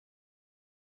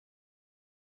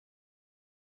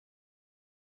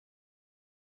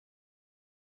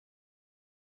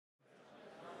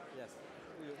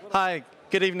Hi,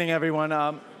 good evening,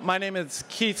 everyone. My name is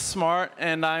Keith Smart,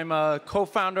 and I'm a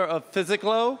co-founder of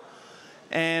Physiclo,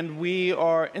 and we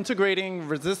are integrating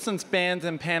resistance bands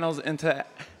and panels into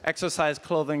exercise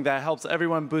clothing that helps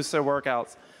everyone boost their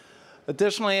workouts.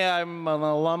 Additionally, I'm an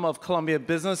alum of Columbia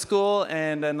Business School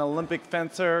and an Olympic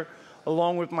fencer,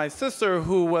 along with my sister,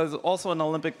 who was also an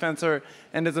Olympic fencer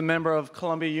and is a member of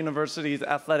Columbia University's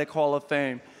Athletic Hall of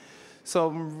Fame. So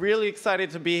I'm really excited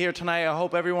to be here tonight. I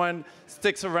hope everyone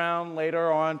sticks around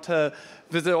later on to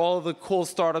visit all of the cool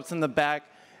startups in the back.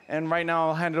 And right now,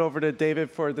 I'll hand it over to David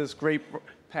for this great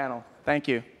panel. Thank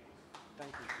you.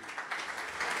 Thank you.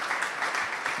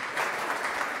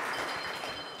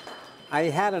 I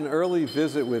had an early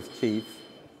visit with Keith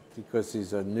because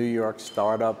he's a New York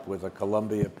startup with a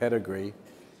Columbia pedigree.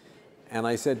 And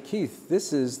I said, Keith,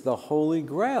 this is the holy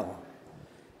grail.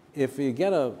 If you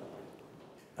get a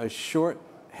short,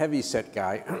 heavy-set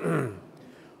guy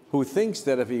who thinks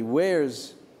that if he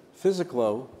wears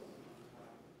Physiclo,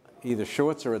 either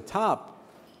shorts or a top,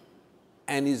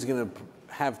 and he's going to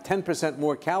have 10%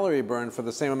 more calorie burn for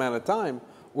the same amount of time,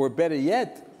 or better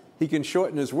yet, he can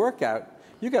shorten his workout,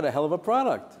 you got a hell of a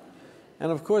product.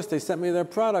 And of course, they sent me their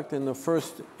product in the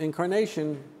first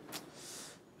incarnation.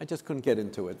 I just couldn't get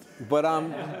into it. But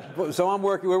so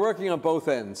we're working on both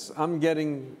ends. I'm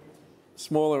getting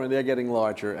smaller and they're getting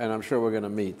larger, and I'm sure we're going to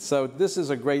meet. So this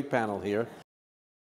is a great panel here.